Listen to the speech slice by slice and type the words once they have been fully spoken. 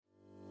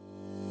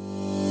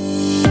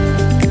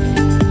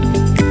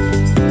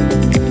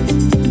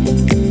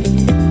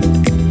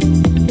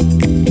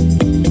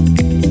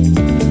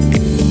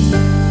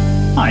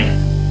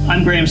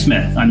Graham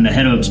Smith. I'm the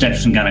head of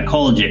obstetrics and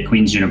gynecology at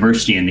Queen's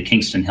University in the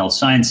Kingston Health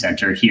Sciences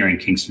Centre here in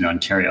Kingston,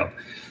 Ontario.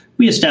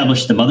 We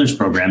established the Mothers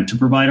Program to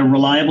provide a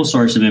reliable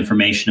source of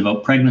information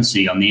about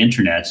pregnancy on the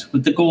internet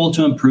with the goal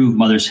to improve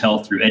mothers'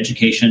 health through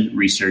education,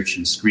 research,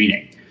 and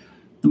screening.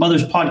 The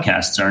Mothers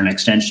podcasts are an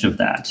extension of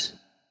that.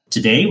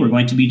 Today, we're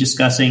going to be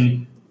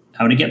discussing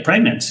how to get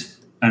pregnant.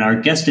 And our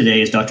guest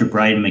today is Dr.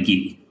 Bryden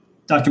Magee.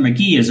 Dr.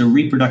 Magee is a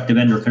reproductive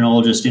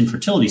endocrinologist and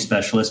fertility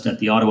specialist at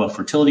the Ottawa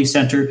Fertility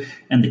Centre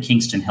and the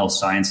Kingston Health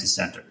Sciences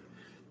Centre.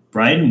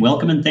 Bryden,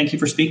 welcome and thank you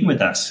for speaking with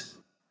us.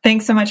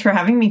 Thanks so much for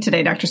having me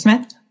today, Dr.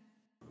 Smith.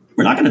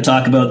 We're not going to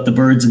talk about the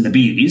birds and the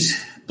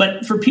bees,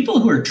 but for people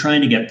who are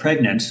trying to get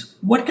pregnant,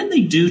 what can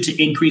they do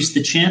to increase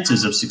the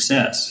chances of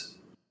success?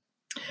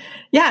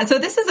 Yeah, so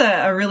this is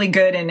a really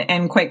good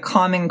and quite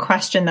common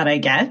question that I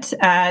get.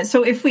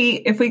 So if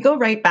we go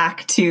right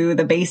back to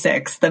the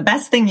basics, the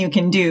best thing you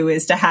can do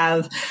is to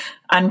have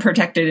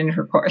unprotected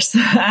intercourse.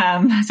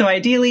 So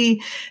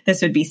ideally,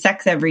 this would be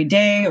sex every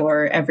day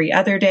or every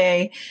other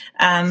day.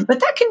 But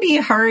that can be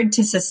hard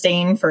to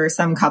sustain for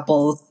some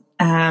couples.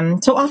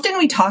 So often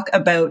we talk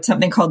about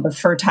something called the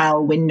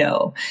fertile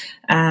window,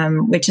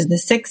 which is the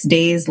 6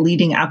 days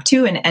leading up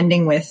to and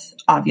ending with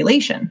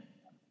ovulation.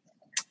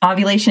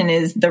 Ovulation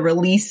is the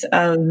release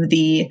of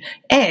the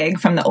egg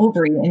from the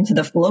ovary into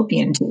the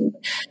fallopian tube.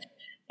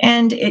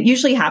 And it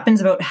usually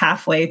happens about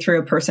halfway through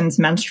a person's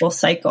menstrual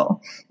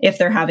cycle, if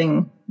they're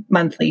having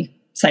monthly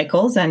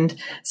cycles. And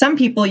some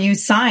people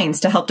use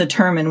signs to help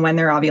determine when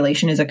their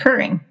ovulation is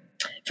occurring.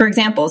 For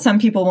example, some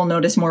people will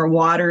notice more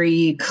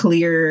watery,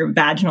 clear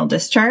vaginal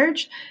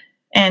discharge,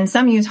 and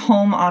some use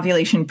home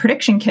ovulation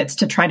prediction kits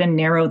to try to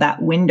narrow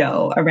that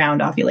window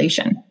around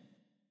ovulation.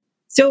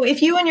 So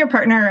if you and your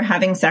partner are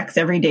having sex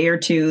every day or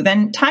two,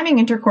 then timing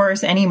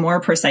intercourse any more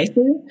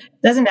precisely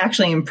doesn't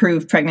actually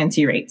improve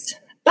pregnancy rates.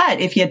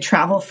 But if you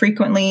travel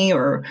frequently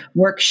or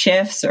work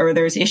shifts or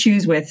there's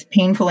issues with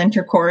painful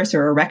intercourse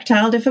or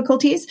erectile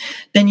difficulties,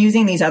 then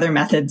using these other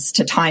methods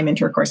to time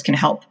intercourse can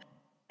help.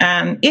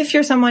 If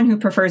you're someone who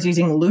prefers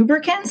using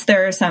lubricants,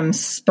 there are some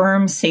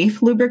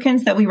sperm-safe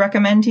lubricants that we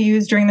recommend to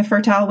use during the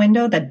fertile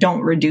window that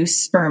don't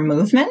reduce sperm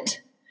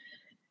movement.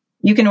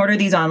 You can order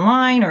these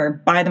online or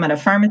buy them at a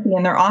pharmacy,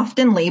 and they're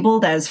often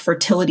labeled as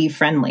fertility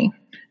friendly.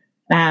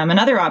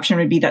 Another option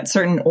would be that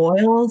certain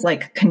oils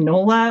like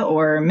canola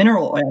or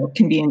mineral oil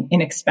can be an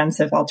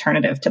inexpensive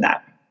alternative to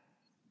that.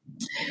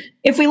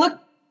 If we look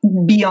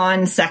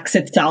beyond sex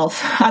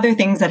itself, other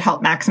things that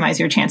help maximize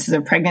your chances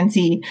of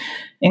pregnancy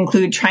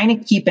include trying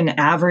to keep an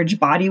average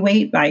body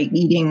weight by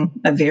eating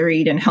a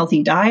varied and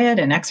healthy diet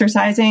and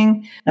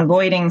exercising,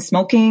 avoiding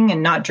smoking,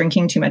 and not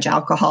drinking too much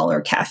alcohol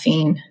or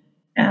caffeine.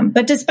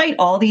 But despite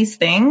all these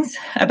things,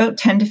 about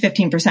 10 to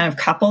 15% of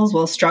couples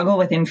will struggle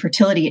with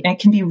infertility, and it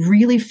can be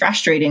really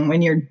frustrating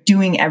when you're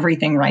doing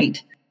everything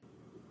right.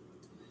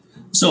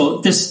 So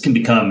this can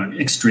become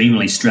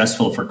extremely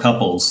stressful for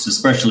couples,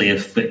 especially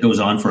if it goes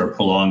on for a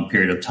prolonged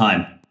period of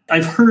time.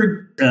 I've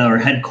heard or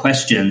had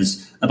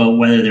questions about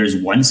whether there's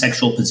one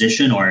sexual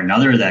position or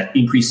another that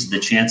increases the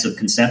chance of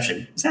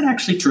conception. Is that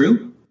actually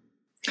true?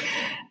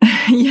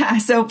 Yeah,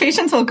 so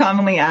patients will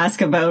commonly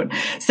ask about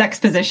sex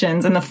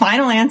positions, and the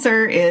final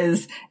answer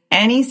is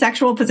any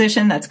sexual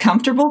position that's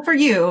comfortable for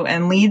you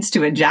and leads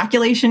to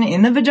ejaculation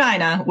in the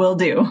vagina will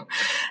do.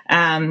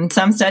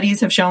 Some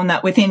studies have shown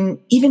that within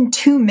even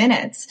 2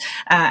 minutes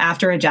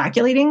after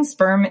ejaculating,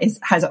 sperm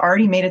has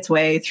already made its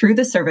way through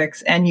the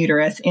cervix and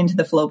uterus into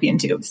the fallopian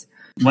tubes.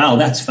 Wow,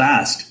 that's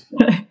fast.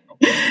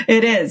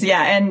 It is,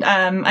 yeah. And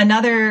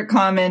another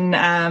common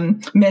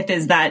myth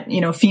is that,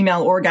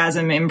 female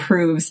orgasm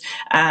improves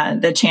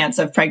the chance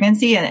of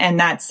pregnancy, and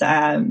that's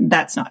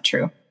not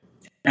true.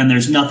 And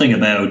there's nothing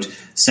about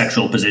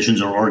sexual positions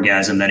or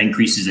orgasm that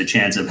increases the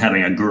chance of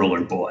having a girl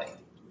or boy.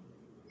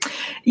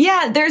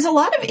 Yeah, there's a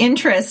lot of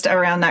interest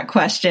around that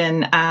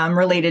question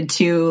related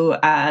to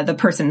the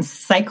person's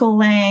cycle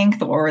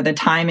length or the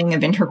timing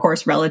of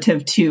intercourse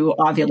relative to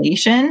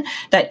ovulation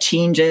that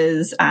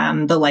changes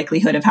the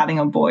likelihood of having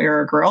a boy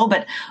or a girl.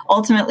 But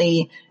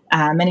ultimately,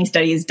 many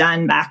studies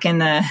done back in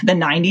the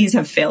 90s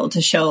have failed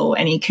to show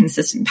any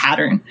consistent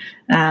pattern.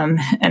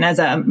 And as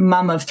a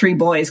mom of 3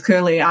 boys,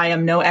 clearly I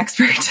am no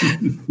expert.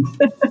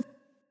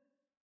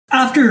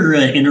 After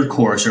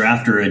intercourse or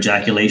after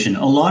ejaculation,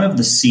 a lot of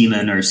the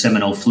semen or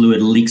seminal fluid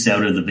leaks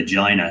out of the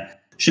vagina.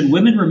 Should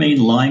women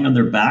remain lying on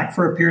their back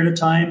for a period of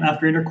time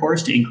after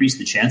intercourse to increase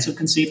the chance of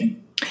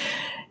conceiving?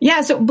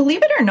 Yeah, so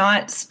believe it or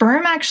not,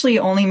 sperm actually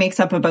only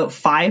makes up about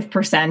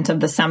 5% of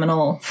the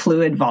seminal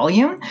fluid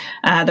volume.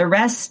 The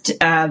rest,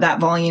 that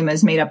volume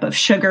is made up of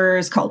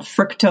sugars called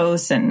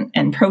fructose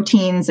and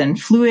proteins and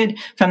fluid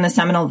from the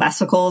seminal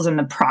vesicles and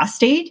the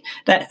prostate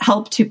that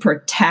help to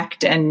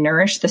protect and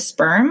nourish the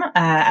sperm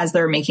as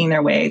they're making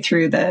their way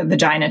through the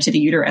vagina to the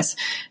uterus.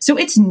 So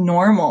it's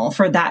normal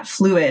for that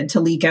fluid to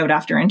leak out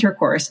after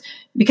intercourse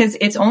because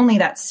it's only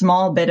that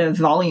small bit of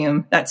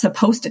volume that's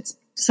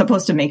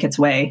supposed to make its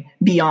way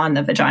beyond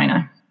the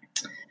vagina.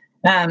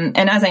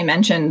 And as I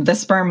mentioned, the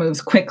sperm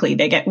moves quickly.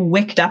 They get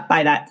wicked up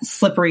by that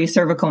slippery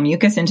cervical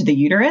mucus into the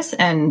uterus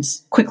and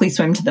quickly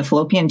swim to the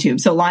fallopian tube.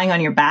 So lying on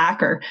your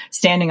back or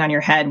standing on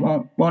your head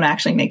won't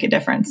actually make a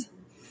difference.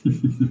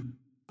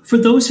 For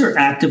those who are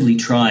actively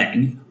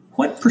trying,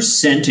 what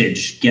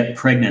percentage get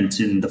pregnant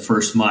in the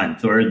first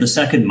month or the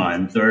second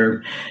month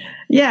or...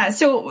 Yeah,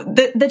 so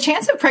the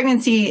chance of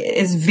pregnancy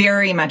is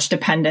very much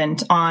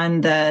dependent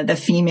on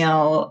the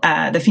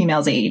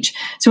female's age.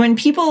 So in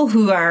people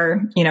who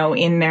are,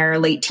 in their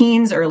late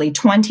teens, early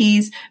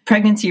 20s,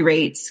 pregnancy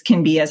rates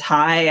can be as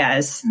high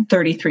as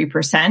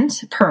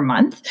 33% per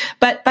month.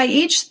 But by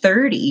age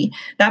 30,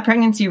 that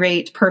pregnancy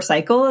rate per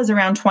cycle is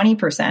around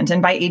 20%.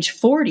 And by age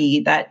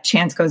 40, that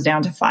chance goes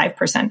down to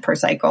 5% per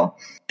cycle.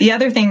 The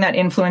other thing that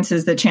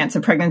influences the chance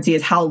of pregnancy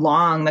is how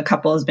long the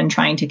couple has been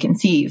trying to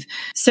conceive.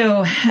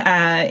 So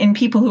in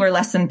people who are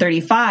less than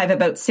 35,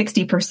 about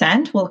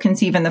 60% will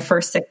conceive in the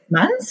first 6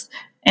 months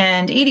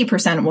and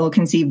 80% will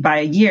conceive by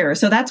a year.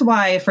 So that's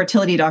why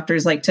fertility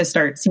doctors like to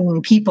start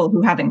seeing people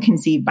who haven't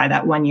conceived by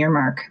that 1 year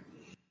mark.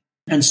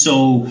 And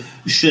so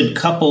should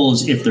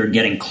couples, if they're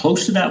getting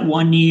close to that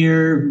 1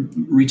 year,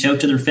 reach out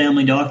to their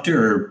family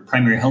doctor or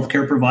primary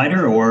healthcare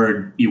provider,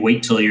 or you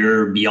wait till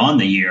you're beyond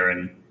the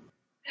year?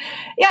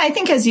 Yeah, I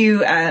think as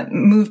you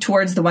move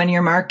towards the 1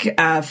 year mark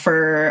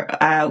for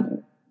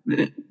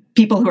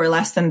people who are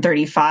less than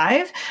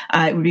 35,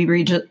 it would be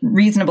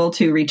reasonable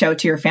to reach out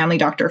to your family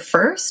doctor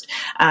first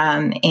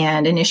and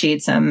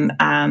initiate some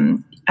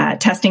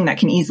testing that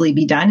can easily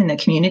be done in the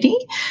community.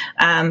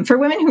 For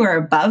women who are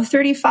above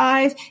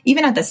 35,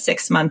 even at the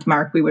 6 month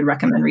mark, we would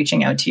recommend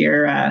reaching out to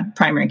your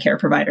primary care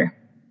provider.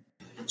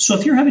 So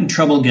if you're having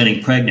trouble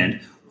getting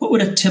pregnant, what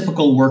would a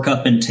typical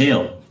workup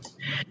entail?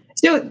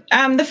 So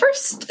the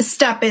first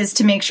step is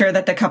to make sure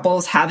that the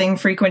couple's having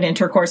frequent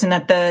intercourse and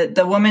that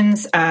the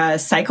woman's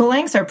cycle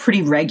lengths are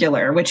pretty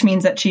regular, which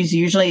means that she's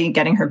usually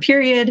getting her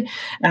period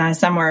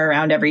somewhere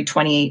around every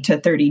 28 to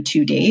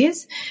 32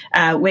 days,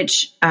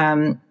 which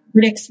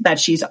predicts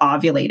that she's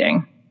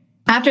ovulating.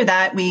 After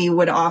that, we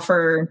would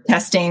offer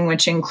testing,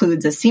 which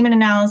includes a semen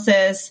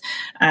analysis,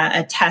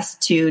 a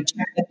test to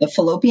check that the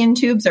fallopian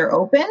tubes are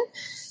open,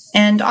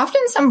 and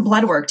often some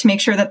blood work to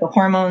make sure that the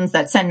hormones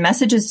that send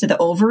messages to the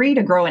ovary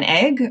to grow an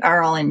egg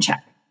are all in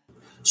check.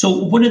 So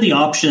what are the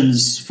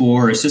options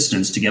for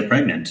assistance to get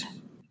pregnant?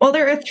 Well,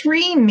 there are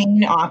three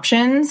main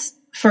options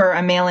for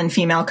a male and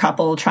female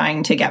couple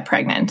trying to get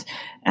pregnant.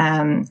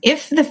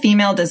 If the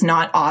female does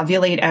not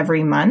ovulate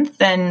every month,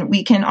 then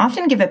we can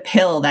often give a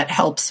pill that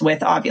helps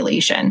with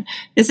ovulation.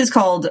 This is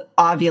called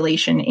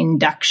ovulation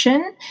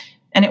induction,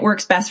 and it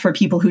works best for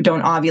people who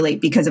don't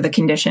ovulate because of a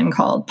condition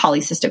called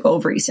polycystic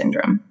ovary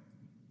syndrome.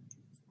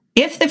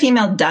 If the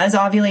female does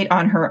ovulate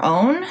on her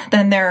own,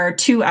 then there are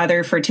two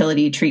other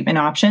fertility treatment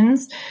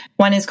options.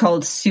 One is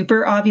called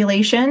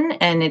superovulation,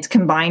 and it's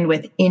combined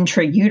with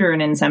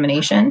intrauterine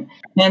insemination.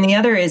 And the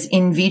other is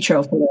in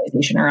vitro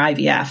fertilization, or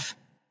IVF.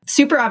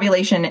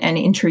 Superovulation and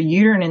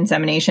intrauterine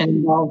insemination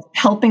involve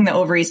helping the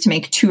ovaries to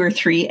make 2 or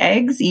 3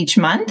 eggs each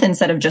month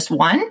instead of just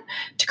one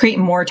to create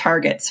more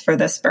targets for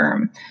the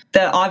sperm.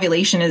 The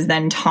ovulation is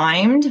then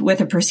timed with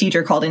a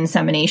procedure called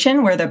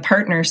insemination, where the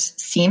partner's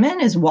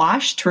semen is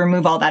washed to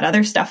remove all that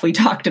other stuff we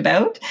talked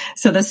about,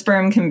 so the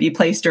sperm can be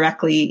placed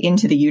directly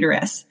into the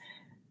uterus.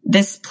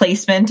 This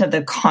placement of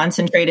the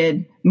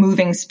concentrated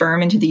moving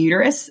sperm into the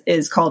uterus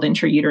is called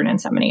intrauterine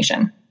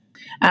insemination.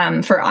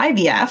 For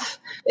IVF,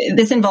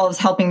 this involves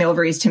helping the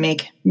ovaries to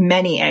make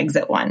many eggs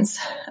at once.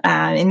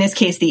 In this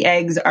case, the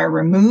eggs are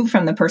removed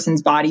from the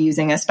person's body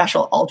using a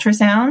special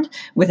ultrasound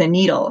with a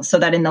needle, so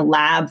that in the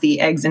lab,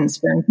 the eggs and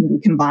sperm can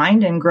be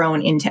combined and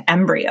grown into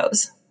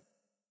embryos.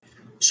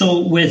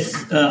 So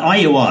with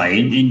IUI,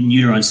 in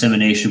utero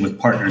insemination with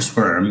partner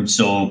sperm,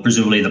 so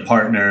presumably the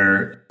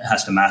partner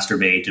has to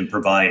masturbate and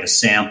provide a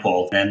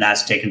sample, and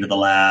that's taken to the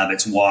lab,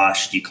 it's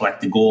washed, you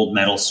collect the gold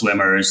medal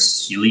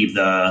swimmers, you leave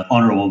the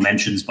honorable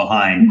mentions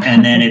behind,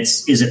 and then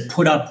is it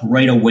put up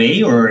right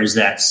away, or is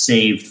that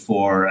saved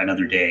for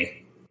another day?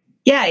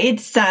 Yeah,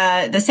 it's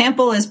the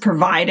sample is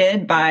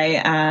provided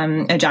by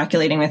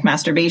ejaculating with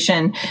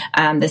masturbation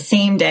the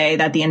same day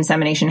that the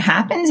insemination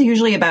happens,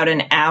 usually about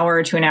an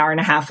hour to an hour and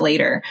a half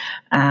later,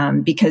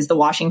 because the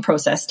washing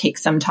process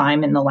takes some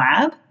time in the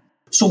lab.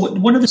 So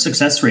what are the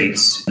success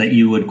rates that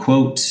you would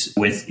quote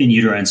with in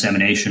utero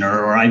insemination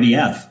or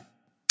IVF?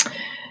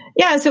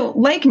 Yeah, so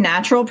like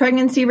natural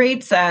pregnancy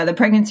rates, the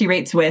pregnancy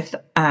rates with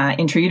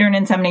intrauterine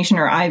insemination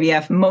or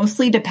IVF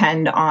mostly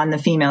depend on the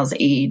female's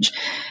age.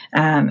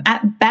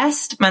 At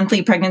best,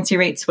 monthly pregnancy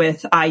rates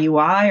with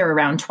IUI are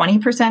around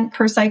 20%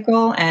 per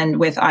cycle, and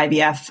with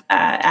IVF,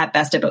 at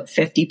best, about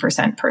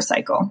 50% per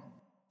cycle.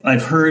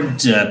 I've heard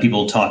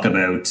people talk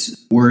about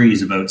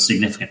worries about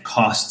significant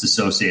costs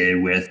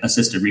associated with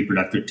assisted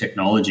reproductive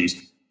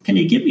technologies. Can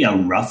you give me a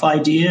rough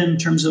idea in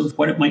terms of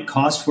what it might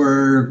cost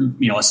for,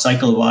 a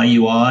cycle of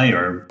IUI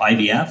or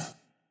IVF?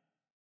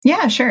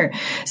 Yeah, sure.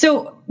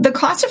 So The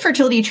cost of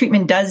fertility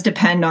treatment does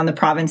depend on the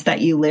province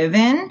that you live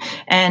in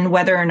and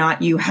whether or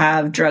not you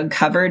have drug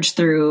coverage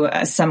through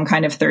some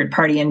kind of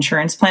third-party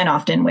insurance plan,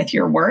 often with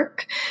your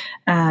work.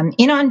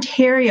 In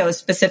Ontario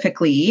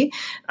specifically,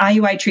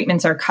 IUI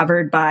treatments are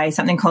covered by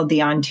something called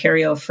the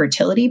Ontario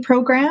Fertility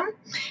Program.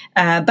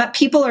 But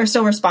people are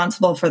still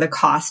responsible for the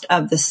cost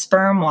of the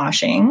sperm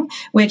washing,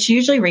 which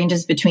usually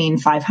ranges between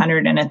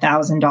 $500 and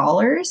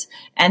 $1,000,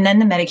 and then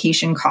the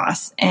medication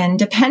costs. And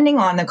depending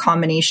on the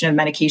combination of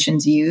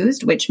medications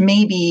used, which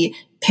may be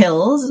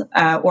pills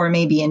or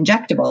maybe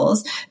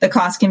injectables, the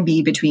cost can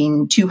be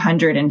between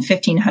 $200 and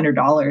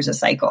 $1,500 a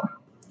cycle.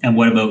 And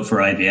what about for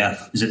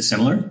IVF? Is it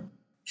similar?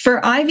 For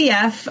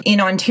IVF in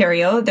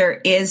Ontario, there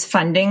is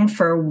funding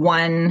for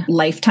one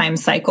lifetime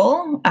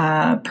cycle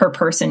per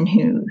person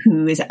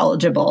who is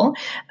eligible.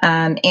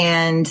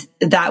 And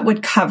that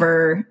would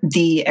cover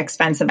the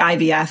expense of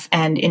IVF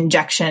and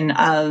injection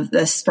of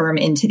the sperm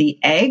into the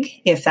egg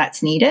if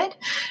that's needed.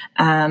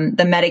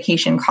 The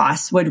medication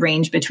costs would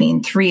range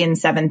between $3,000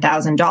 and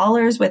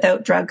 $7,000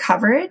 without drug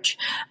coverage.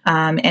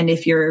 And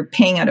if you're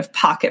paying out of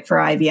pocket for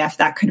IVF,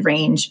 that could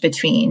range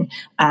between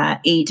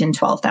 $8,000 and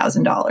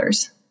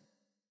 $12,000.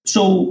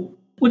 So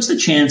what's the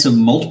chance of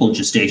multiple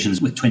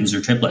gestations with twins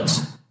or triplets?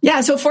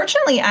 Yeah, so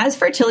fortunately, as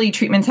fertility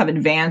treatments have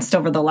advanced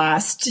over the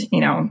last,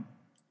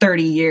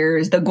 30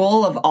 years, the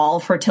goal of all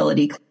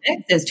fertility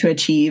clinics is to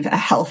achieve a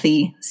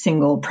healthy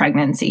single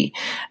pregnancy.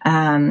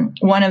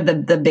 One of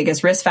the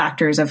biggest risk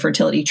factors of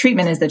fertility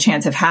treatment is the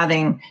chance of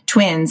having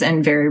twins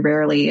and very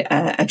rarely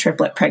a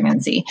triplet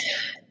pregnancy.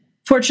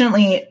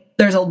 Fortunately,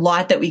 there's a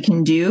lot that we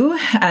can do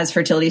as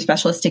fertility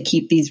specialists to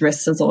keep these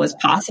risks as low as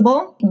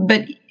possible.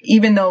 But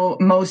even though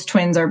most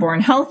twins are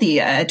born healthy,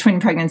 a twin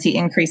pregnancy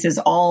increases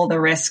all the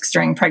risks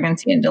during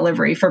pregnancy and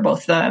delivery for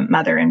both the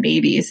mother and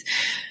babies.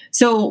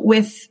 So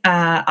with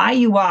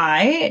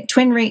IUI,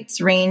 twin rates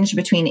range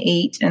between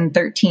 8 and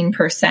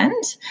 13%.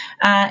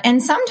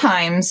 And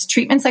sometimes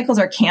treatment cycles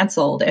are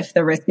canceled if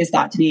the risk is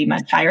thought to be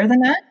much higher than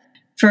that.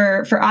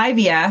 For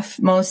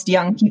IVF, most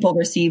young people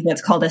receive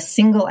what's called a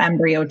single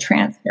embryo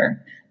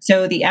transfer.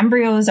 So the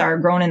embryos are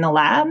grown in the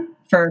lab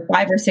for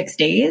 5 or 6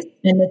 days,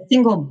 and the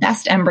single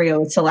best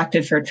embryo is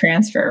selected for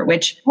transfer,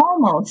 which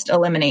almost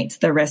eliminates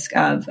the risk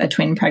of a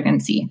twin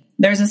pregnancy.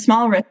 There's a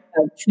small risk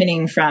of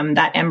twinning from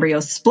that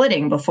embryo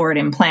splitting before it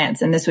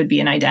implants, and this would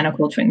be an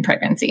identical twin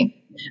pregnancy.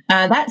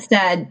 That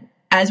said,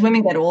 as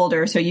women get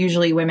older, so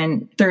usually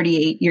women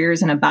 38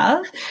 years and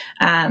above,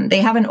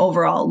 they have an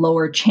overall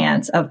lower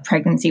chance of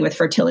pregnancy with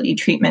fertility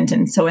treatment.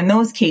 And so in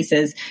those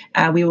cases,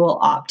 we will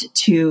opt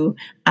to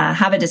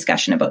have a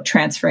discussion about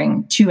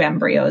transferring 2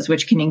 embryos,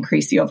 which can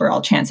increase the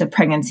overall chance of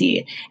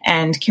pregnancy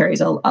and carries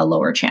a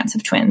lower chance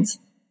of twins.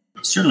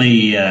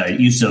 Certainly,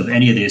 use of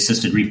any of the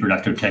assisted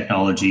reproductive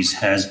technologies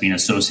has been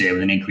associated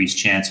with an increased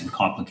chance of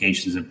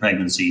complications in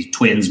pregnancy,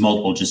 twins,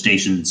 multiple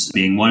gestations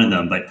being one of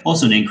them, but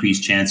also an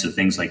increased chance of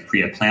things like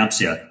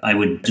preeclampsia. I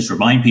would just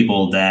remind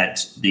people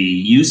that the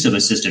use of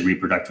assisted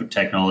reproductive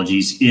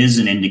technologies is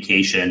an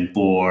indication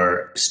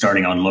for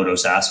starting on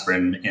low-dose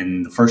aspirin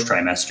in the first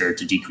trimester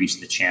to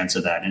decrease the chance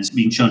of that. And it's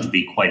being shown to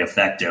be quite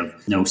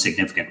effective, no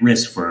significant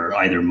risk for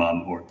either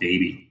mom or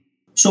baby.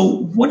 So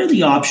what are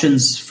the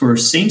options for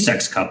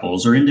same-sex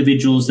couples or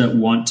individuals that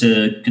want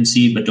to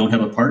conceive but don't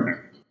have a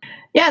partner?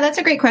 Yeah, that's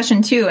a great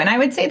question too. And I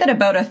would say that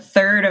about a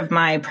third of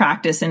my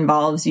practice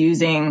involves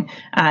using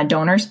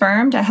donor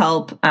sperm to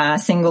help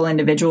single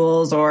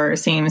individuals or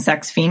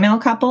same-sex female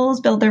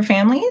couples build their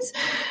families.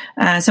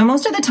 So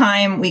most of the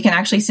time, we can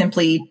actually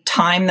simply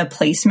time the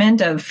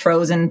placement of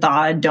frozen,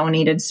 thawed,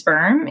 donated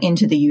sperm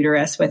into the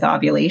uterus with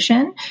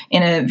ovulation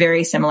in a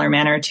very similar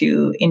manner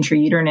to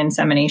intrauterine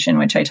insemination,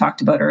 which I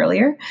talked about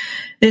earlier.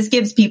 This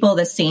gives people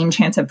the same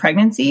chance of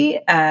pregnancy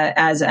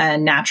as a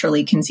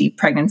naturally conceived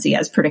pregnancy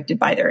as predicted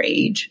by their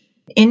age.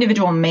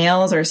 Individual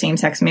males or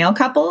same-sex male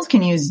couples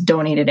can use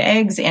donated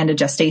eggs and a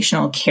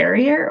gestational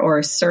carrier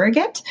or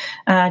surrogate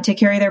to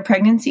carry their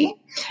pregnancy.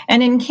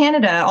 And in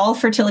Canada, all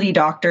fertility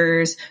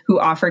doctors who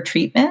offer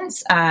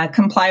treatments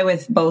comply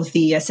with both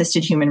the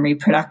Assisted Human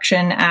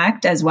Reproduction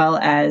Act as well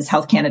as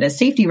Health Canada's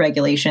safety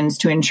regulations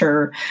to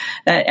ensure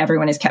that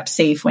everyone is kept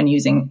safe when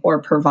using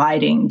or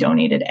providing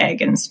donated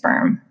egg and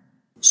sperm.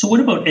 So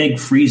what about egg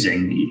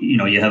freezing?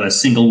 You have a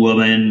single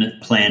woman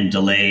planned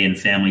delay in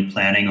family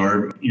planning,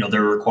 or,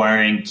 they're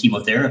requiring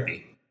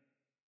chemotherapy.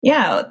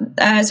 Yeah.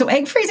 So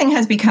egg freezing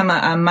has become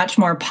a much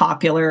more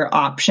popular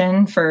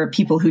option for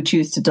people who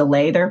choose to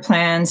delay their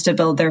plans to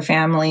build their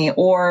family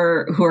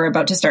or who are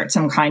about to start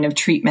some kind of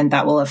treatment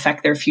that will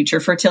affect their future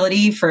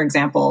fertility. For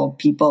example,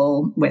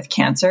 people with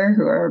cancer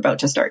who are about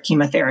to start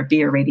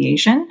chemotherapy or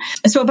radiation.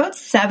 So about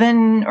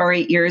 7 or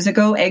 8 years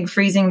ago, egg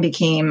freezing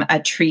became a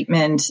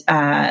treatment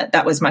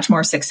that was much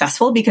more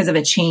successful because of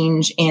a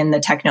change in the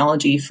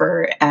technology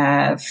for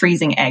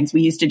freezing eggs.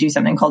 We used to do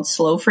something called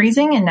slow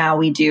freezing, and now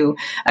we do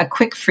a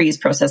quick freeze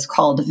process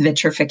called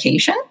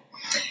vitrification.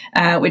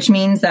 which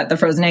means that the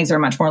frozen eggs are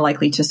much more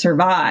likely to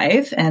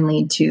survive and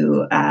lead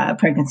to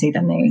pregnancy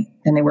than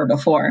they were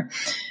before.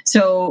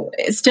 So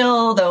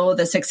still, though,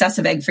 the success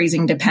of egg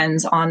freezing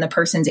depends on the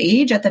person's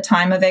age at the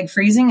time of egg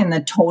freezing and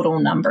the total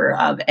number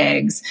of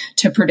eggs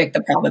to predict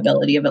the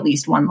probability of at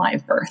least one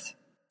live birth.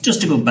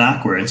 Just to go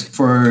backwards,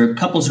 for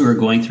couples who are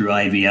going through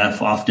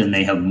IVF, often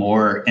they have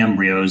more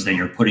embryos than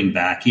you're putting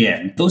back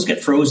in. Those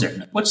get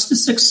frozen. What's the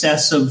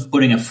success of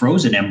putting a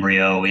frozen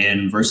embryo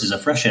in versus a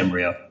fresh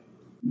embryo?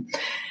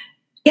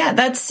 Yeah,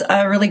 that's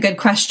a really good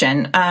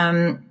question.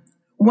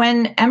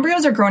 When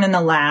embryos are grown in the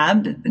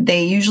lab,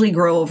 they usually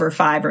grow over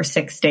 5 or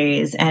 6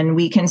 days, and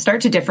we can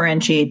start to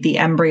differentiate the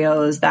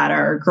embryos that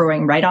are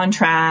growing right on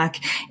track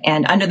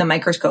and under the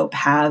microscope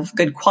have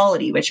good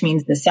quality, which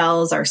means the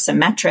cells are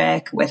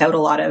symmetric without a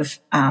lot of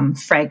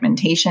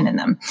fragmentation in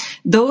them.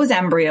 Those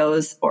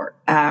embryos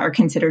are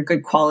considered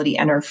good quality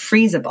and are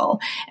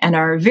freezable and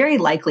are very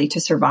likely to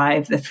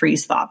survive the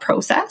freeze-thaw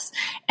process.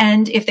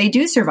 And if they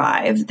do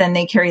survive, then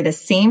they carry the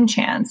same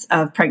chance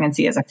of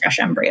pregnancy as a fresh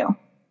embryo.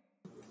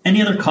 Any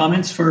other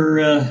comments for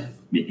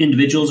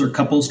individuals or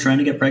couples trying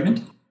to get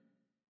pregnant?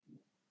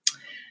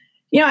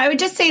 I would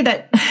just say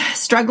that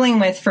struggling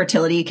with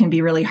fertility can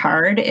be really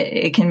hard.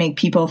 It can make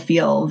people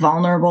feel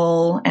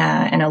vulnerable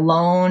and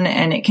alone,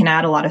 and it can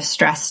add a lot of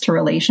stress to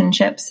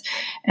relationships.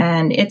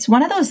 And it's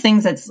one of those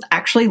things that's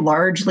actually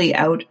largely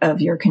out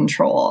of your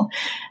control.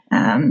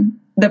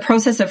 The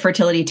process of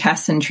fertility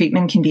tests and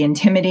treatment can be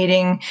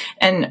intimidating.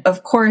 And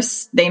of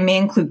course, they may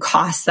include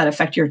costs that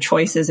affect your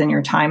choices and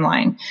your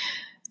timeline.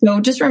 So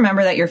just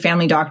remember that your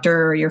family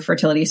doctor or your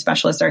fertility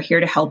specialist are here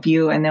to help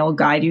you, and they'll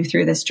guide you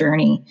through this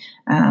journey.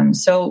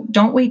 So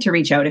don't wait to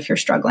reach out if you're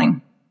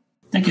struggling.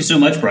 Thank you so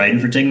much, Bryden,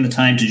 for taking the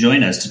time to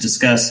join us to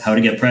discuss how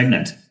to get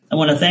pregnant. I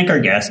want to thank our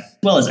guests, as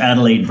well as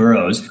Adelaide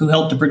Burrows, who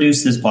helped to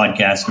produce this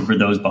podcast and for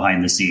those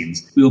behind the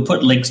scenes. We will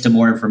put links to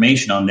more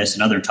information on this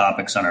and other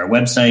topics on our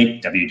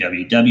website,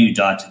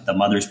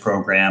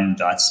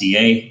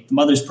 www.themothersprogram.ca. The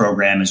Mothers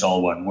Program is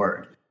all one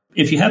word.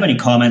 If you have any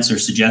comments or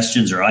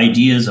suggestions or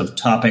ideas of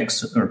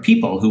topics or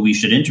people who we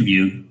should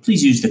interview,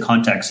 please use the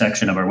contact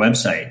section of our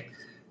website.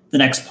 The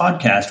next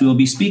podcast, we will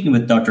be speaking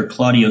with Dr.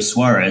 Claudio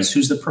Suarez,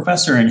 who's the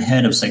professor and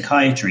head of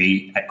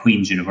psychiatry at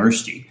Queen's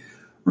University.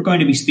 We're going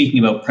to be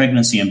speaking about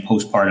pregnancy and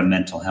postpartum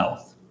mental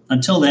health.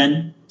 Until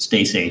then,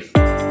 stay safe.